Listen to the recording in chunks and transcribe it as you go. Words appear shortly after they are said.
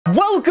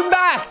Welcome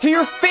back to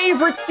your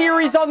favorite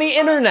series on the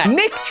internet.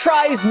 Nick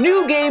tries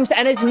new games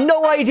and has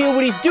no idea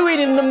what he's doing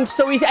in them,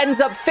 so he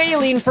ends up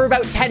failing for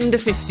about 10 to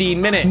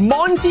 15 minutes.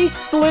 Monty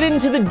slid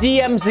into the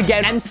DMs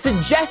again and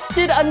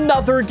suggested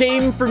another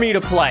game for me to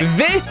play.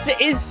 This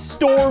is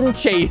Storm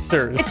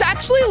Chasers. It's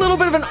actually a little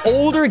bit of an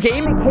older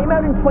game. It came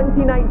out in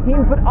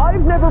 2019, but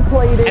I've never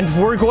played it,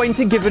 and we're going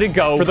to give it a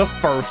go for the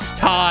first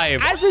time.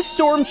 As a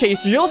Storm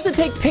Chaser, you'll have to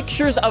take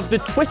pictures of the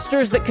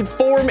twisters that could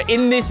form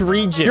in this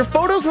region. Your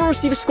photos will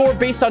receive a score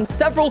based on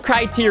several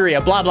criteria,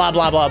 blah, blah,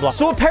 blah, blah, blah.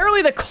 So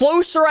apparently the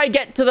closer I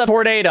get to the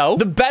tornado,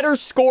 the better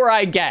score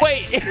I get.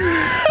 Wait,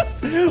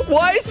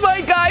 why is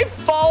my guy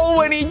fall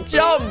when he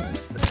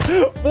jumps?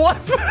 What?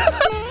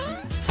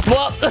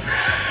 What?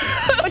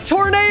 A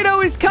tornado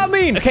is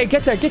coming. Okay,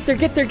 get there,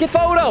 get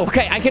photo.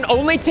 Okay, I can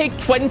only take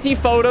 20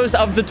 photos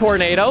of the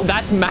tornado.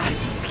 That's mad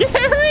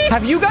scary.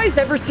 Have you guys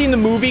ever seen the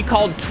movie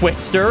called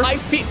Twister? I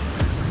feel...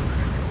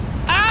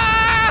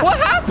 Ah! What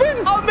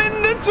happened? I'm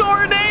in the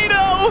tornado.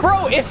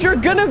 Bro, if you're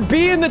gonna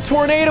be in the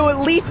tornado,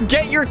 at least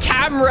get your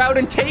camera out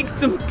and take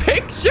some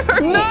pictures.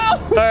 No!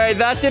 All right,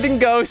 that didn't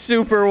go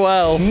super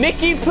well.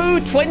 Nicky Poo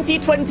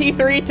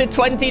 2023 to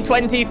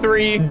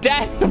 2023.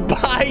 Death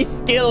by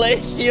skill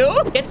issue.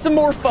 Get some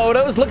more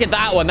photos. Look at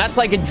that one. That's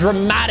like a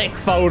dramatic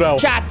photo.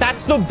 Chat,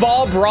 that's the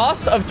Bob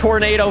Ross of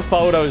tornado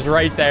photos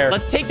right there.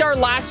 Let's take our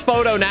last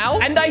photo now.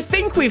 And I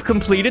think we've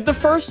completed the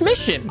first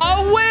mission.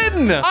 A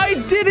win! I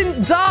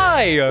didn't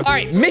die. All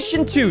right,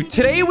 mission 2.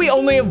 Today, we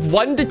only have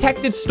one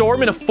detected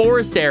storm in a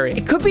forest area.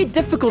 It could be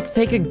difficult to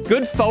take a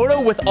good photo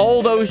with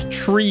all those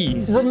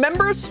trees.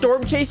 Remember, a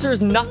Storm Chaser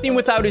is nothing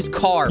without his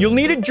car. You'll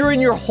need it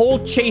during your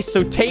whole chase,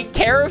 so take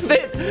care of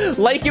it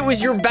like it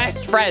was your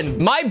best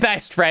friend. My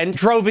best friend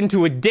drove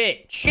into a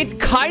ditch. It's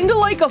kind of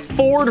like a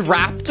Ford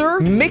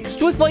Raptor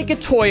mixed with like a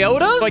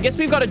Toyota. So I guess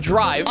we've got to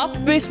drive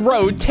up this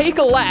road, take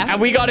a left, and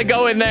we got to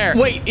go in there.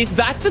 Wait, is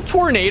that the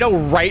tornado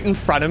right in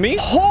front of me?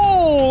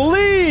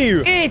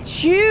 Holy! It's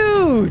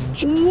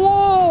huge!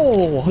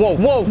 Whoa! Whoa,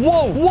 whoa,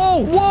 whoa, whoa,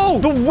 whoa!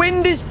 The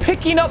wind is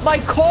picking up my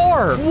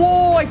car.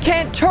 Whoa, I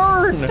can't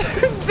turn.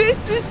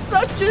 This is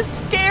such a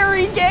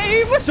scary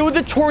game. So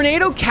the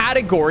tornado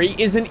category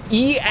is an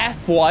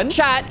EF1.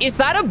 Chat, is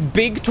that a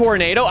big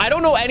tornado? I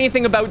don't know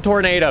anything about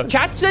tornado.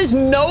 Chat says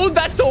no,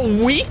 that's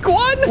a weak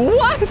one?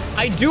 What?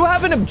 I do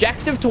have an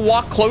objective to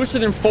walk closer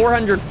than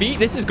 400 feet.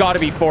 This has got to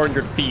be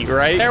 400 feet,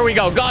 right? There we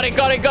go. Got it,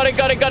 got it, got it,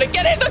 got it, got it.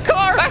 Get in the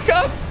car. Back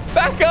up.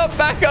 Back up,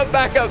 back up,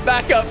 back up,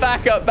 back up,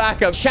 back up,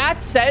 back up.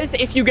 Chat says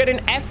if you get an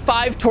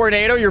F5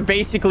 tornado, you're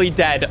basically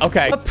dead.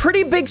 Okay. A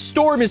pretty big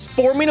storm is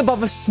forming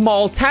above a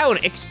small town.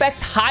 Expect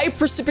high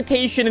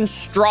precipitation and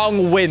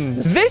strong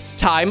winds. This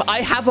time,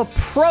 I have a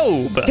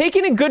probe.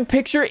 Taking a good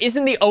picture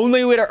isn't the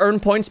only way to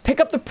earn points. Pick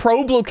up the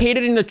probe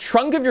located in the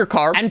trunk of your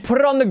car and put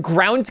it on the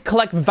ground to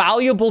collect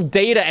valuable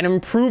data and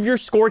improve your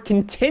score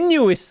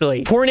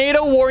continuously.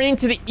 Tornado warning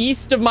to the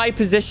east of my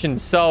position.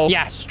 So,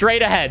 yeah,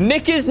 straight ahead.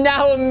 Nick is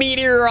now a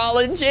meteorologist.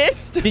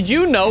 Did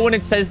you know when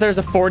it says there's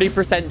a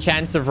 40%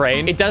 chance of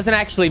rain, it doesn't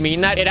actually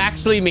mean that. It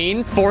actually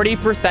means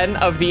 40%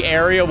 of the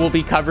area will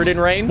be covered in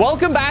rain.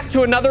 Welcome back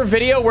to another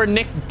video where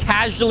Nick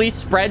casually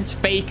spreads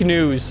fake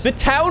news. The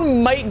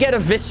town might get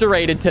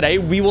eviscerated today.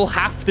 We will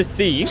have to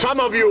see. Some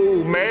of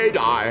you may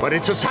die, but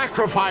it's a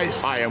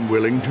sacrifice I am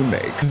willing to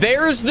make.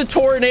 There's the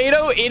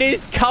tornado. It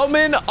is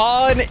coming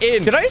on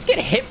in. Did I just get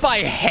hit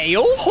by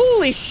hail?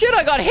 Holy shit,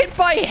 I got hit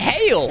by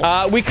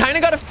hail. We kind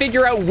of got to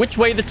figure out which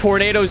way the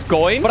tornado's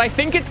going. But I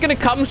think it's going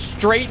to come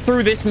straight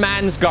through this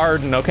man's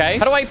garden, okay?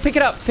 How do I pick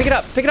it up? Pick it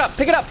up, pick it up,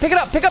 pick it up, pick it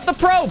up, pick up the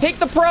probe. Take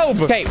the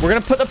probe. Okay, we're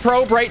going to put the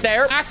probe right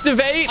there.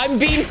 Activate. I'm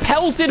being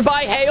pelted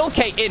by hail.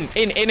 Okay, in.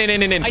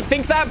 I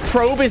think that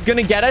probe is going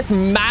to get us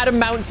mad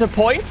amounts of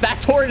points.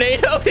 That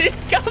tornado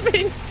is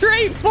coming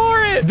straight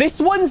for it. This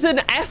one's an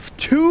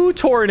F2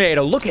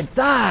 tornado. Look at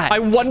that. I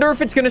wonder if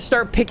it's going to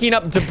start picking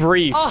up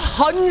debris.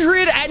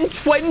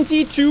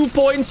 122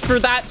 points for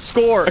that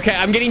score. Okay,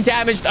 I'm getting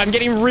damaged. I'm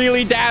getting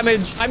really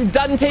damaged. I'm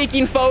done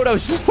taking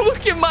photos.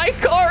 Look at my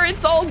car.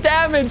 It's all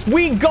damaged.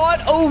 We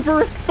got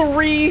over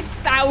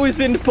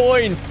 3,000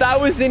 points. That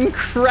was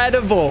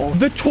incredible.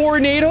 The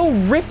tornado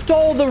ripped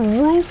all the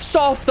roofs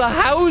off the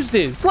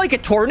houses. It's like a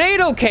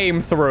tornado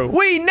came through.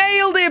 We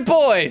nailed it,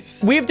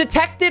 boys. We've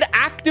detected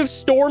active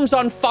storms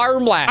on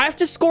farmland. I have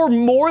to score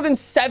more than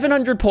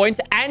 700 points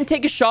and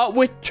take a shot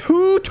with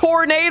 2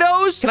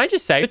 tornadoes. Can I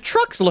just say, the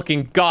truck's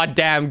looking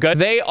goddamn good.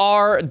 They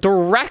are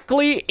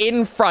directly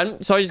in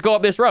front. So I just go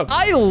up this road.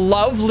 I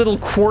love little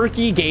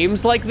quirky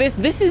games like this.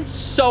 This is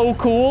so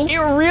cool. It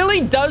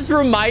really does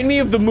remind me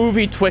of the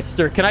movie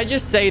Twister. Can I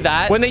just say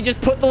that? When they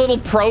just put the little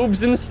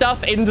probes and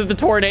stuff into the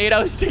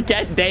tornadoes to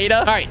get data.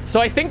 All right,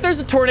 so I think there's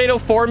a tornado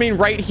forming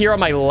right here on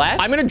my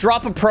left. I'm gonna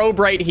drop a probe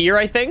right here,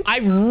 I think. I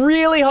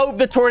really hope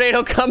the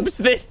tornado comes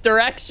this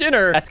direction,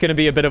 or that's gonna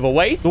be a bit of a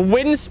waste. The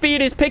wind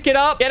speed is picking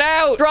up. Get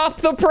out.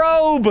 Drop the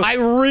probe. I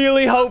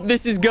really hope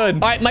this is good.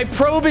 All right, my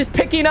probe is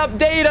picking up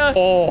data.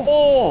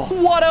 Oh,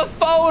 what a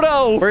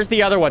photo. Where's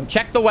the other one?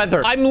 Check the weather.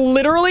 weather. I'm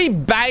literally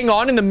bang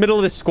on in the middle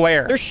of the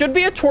square. There should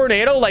be a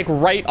tornado like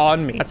right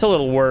on me. That's a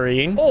little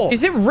worrying. Oh,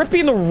 is it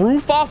ripping the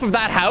roof off of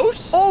that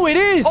house? Oh, it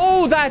is.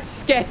 Oh, that's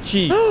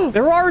sketchy.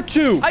 There are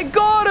two. I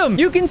got them.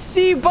 You can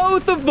see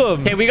both of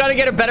them. Okay, we got to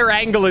get a better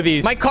angle of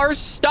these. My car's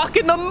stuck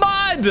in the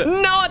mud.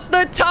 Not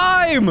the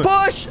time.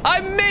 Push.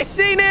 I'm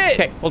missing it.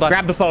 Okay, hold on.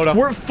 Grab the photo.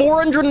 We're at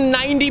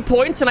 490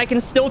 points and I can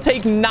still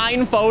take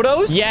 9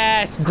 photos.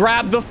 Yes,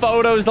 grab the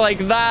photos like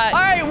that. All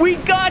right, we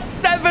got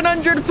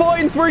 700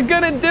 points. We're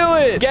gonna do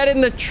it. Get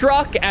in the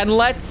truck and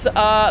let's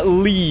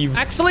leave.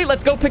 Actually,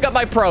 let's go pick up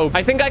my probe.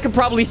 I think I could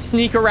probably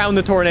sneak around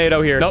the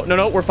tornado here. No, no,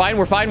 no. We're fine.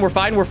 We're fine. We're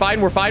fine. We're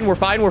fine. We're fine. We're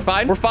fine. We're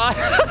fine. We're fine.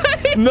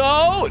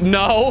 No,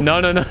 no, no,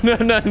 no, no, no,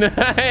 no, no.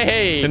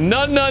 Hey,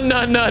 no, no,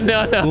 no, no,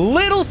 no, no.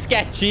 Little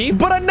sketchy,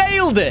 but I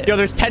nailed it. Yo,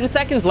 there's 10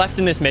 seconds left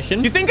in this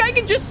mission. You think I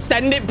could just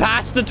send it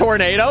past the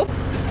tornado?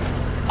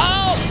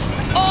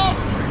 Oh,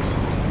 oh.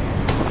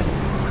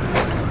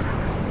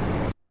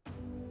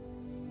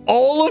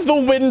 All of the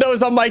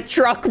windows on my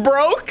truck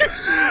broke.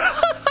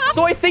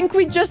 So I think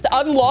we just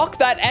unlocked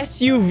that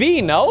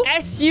SUV, no?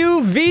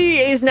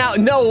 SUV is now...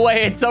 No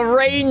way, it's a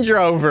Range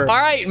Rover. All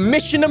right,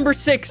 mission number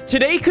 6.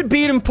 Today could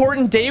be an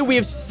important day. We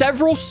have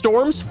several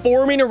storms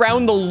forming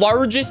around the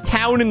largest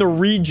town in the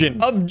region.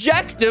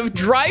 Objective,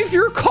 drive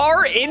your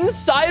car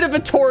inside of a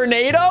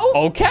tornado.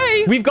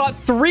 Okay. We've got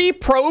 3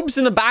 probes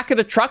in the back of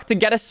the truck to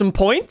get us some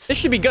points. This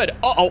should be good.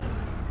 Uh-oh.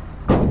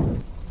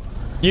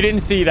 You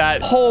didn't see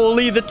that.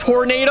 Holy, the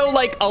tornado,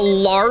 like,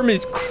 alarm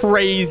is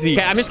crazy.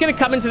 Okay, I'm just gonna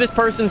come into this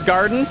person's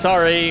garden.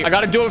 Sorry. I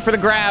gotta do it for the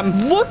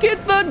gram. Look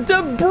at the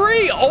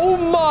debris. Oh,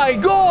 my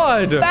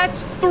God.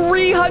 That's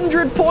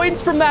 300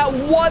 points from that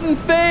one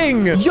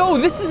thing. Yo,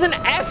 this is an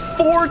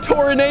F4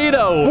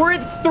 tornado. We're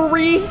at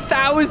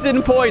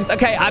 3,000 points.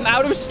 Okay, I'm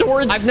out of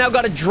storage. I've now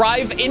got to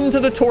drive into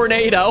the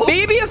tornado.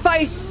 Maybe if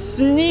I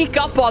sneak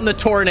up on the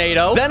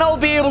tornado, then I'll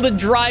be able to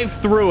drive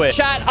through it.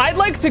 Chat, I'd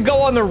like to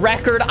go on the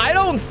record. I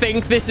don't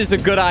think this is a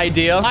good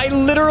idea. I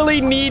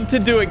literally need to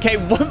do it. Okay,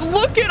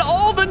 look at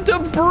all the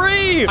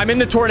debris. I'm in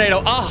the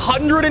tornado.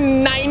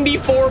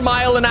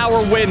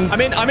 194-mile-an-hour wind. I'm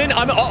in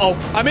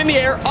the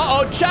air.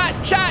 Uh-oh, chat.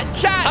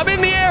 I'm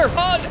in the air.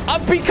 Oh,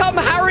 I've become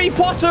Harry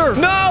Potter.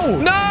 No,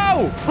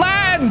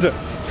 land.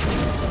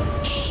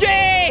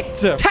 Shit!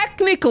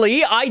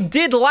 Technically, I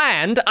did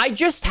land. I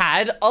just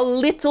had a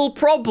little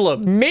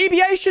problem.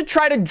 Maybe I should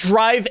try to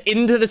drive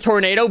into the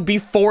tornado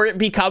before it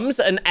becomes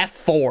an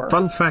F4.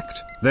 Fun fact,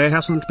 there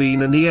hasn't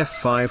been an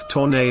EF5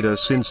 tornado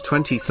since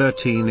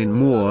 2013 in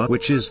Moore,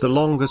 which is the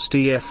longest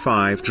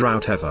EF5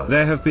 drought ever.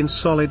 There have been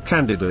solid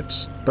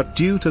candidates, but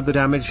due to the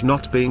damage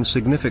not being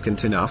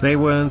significant enough, they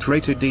weren't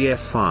rated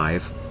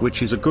EF5,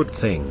 which is a good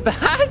thing.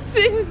 That's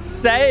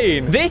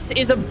insane. This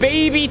is a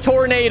baby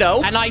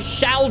tornado, and I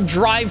shall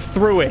drive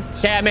through it.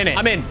 Okay, I'm in it.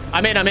 I'm in.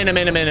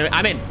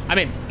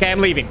 Okay,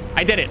 I'm leaving.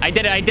 I did it. I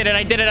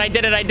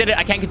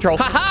can't control.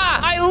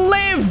 Haha! I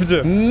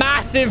lived!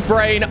 Massive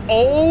brain.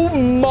 Oh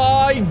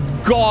my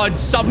God,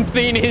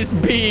 something is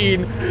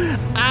being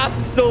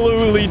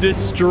absolutely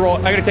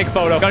destroyed. I gotta take a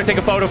photo. Gotta take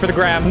a photo for the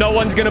gram. No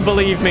one's gonna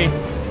believe me.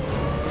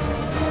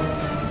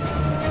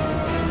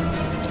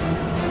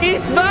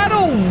 Is that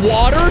a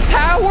water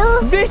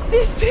tower? This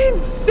is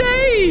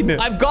insane.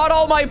 I've got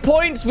all my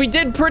points. We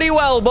did pretty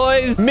well,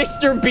 boys.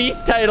 Mr.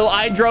 Beast title.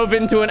 I drove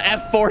into an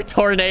F4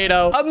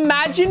 tornado.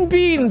 Imagine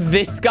being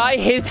this guy.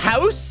 His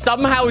house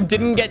somehow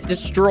didn't get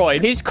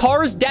destroyed. His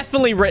car's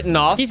definitely written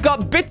off. He's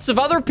got bits of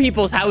other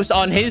people's house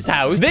on his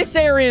house. This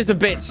area is a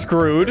bit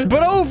screwed,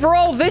 but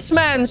overall, this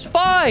man's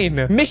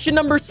fine. Mission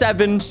number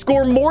 7.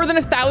 Score more than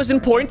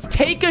 1,000 points.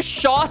 Take a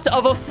shot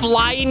of a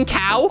flying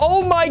cow.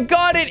 Oh my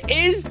God, it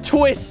is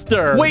Twister.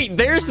 Wait,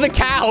 there's the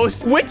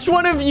cows. Which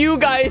one of you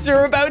guys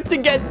are about to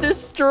get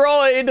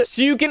destroyed?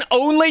 So you can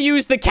only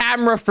use the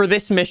camera for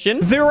this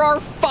mission. There are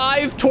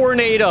 5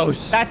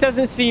 tornadoes. That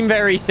doesn't seem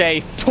very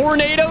safe.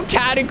 Tornado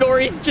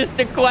category is just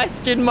a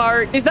question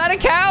mark. Is that a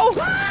cow?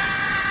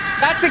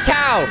 That's a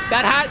cow.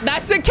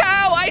 That's a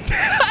cow. I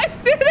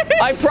did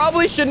it. I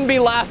probably shouldn't be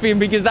laughing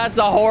because that's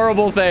a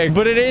horrible thing,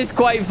 but it is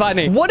quite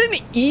funny. What an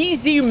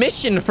easy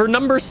mission for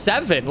number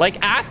 7. Like,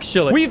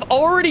 actually, we've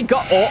already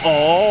got...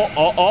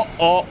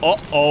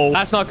 Oh.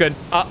 That's not good.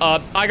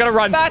 I gotta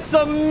run. That's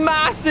a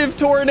massive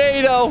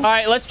tornado. All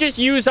right, let's just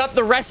use up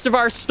the rest of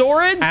our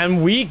storage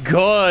and we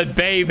good,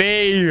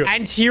 baby.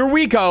 And here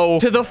we go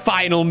to the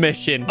final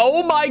mission.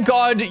 Oh my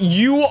God,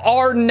 you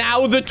are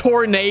now the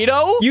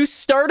tornado. You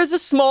start as a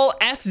small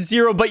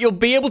F0, but you'll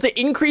be able to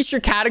increase your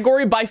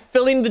category by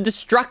filling the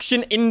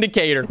destruction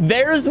indicator.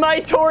 There's my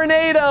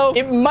tornado.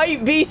 It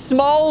might be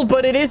small,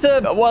 but it is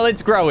well,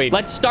 it's growing.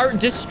 Let's start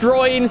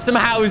destroying some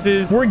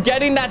houses. We're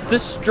getting that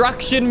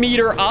destruction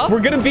meter up. We're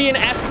gonna be in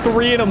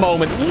F3 in a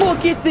moment.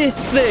 Look at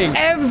this thing.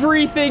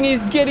 Everything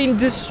is getting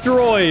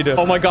destroyed.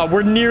 Oh my God,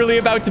 we're nearly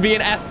about to be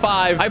in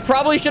F5. I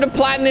probably should have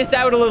planned this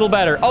out a little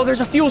better. Oh, there's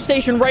a fuel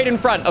station right in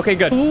front. Okay,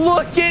 good.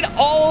 Look at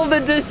all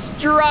the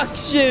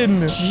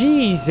destruction.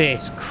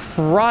 Jesus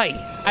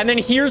Christ. And then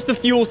here's the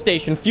fuel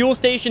station. Fuel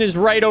station station is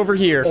right over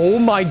here. Oh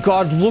my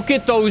god, look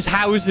at those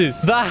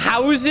houses. The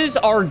houses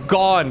are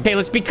gone. Okay,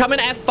 let's become an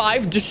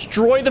F5.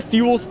 Destroy the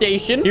fuel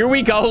station. Here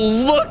we go.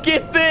 Look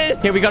at this.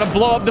 Okay, we gotta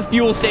blow up the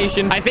fuel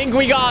station. I think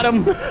we got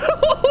him.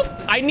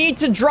 I need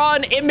to draw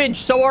an image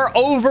so our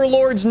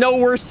overlords know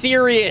we're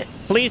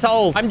serious. Please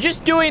hold. I'm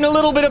just doing a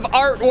little bit of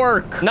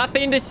artwork.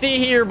 Nothing to see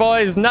here,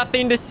 boys.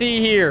 Nothing to see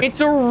here.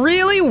 It's a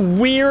really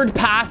weird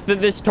path that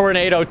this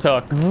tornado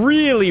took.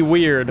 Really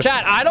weird.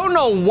 Chat, I don't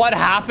know what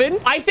happened.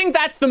 I think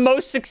that's the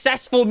most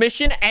successful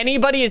mission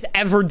anybody has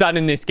ever done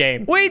in this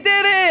game. We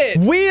did it.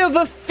 We have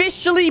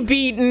officially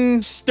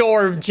beaten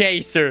Storm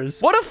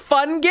Chasers. What a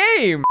fun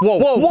game. Whoa,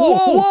 whoa, whoa,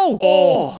 whoa. Oh,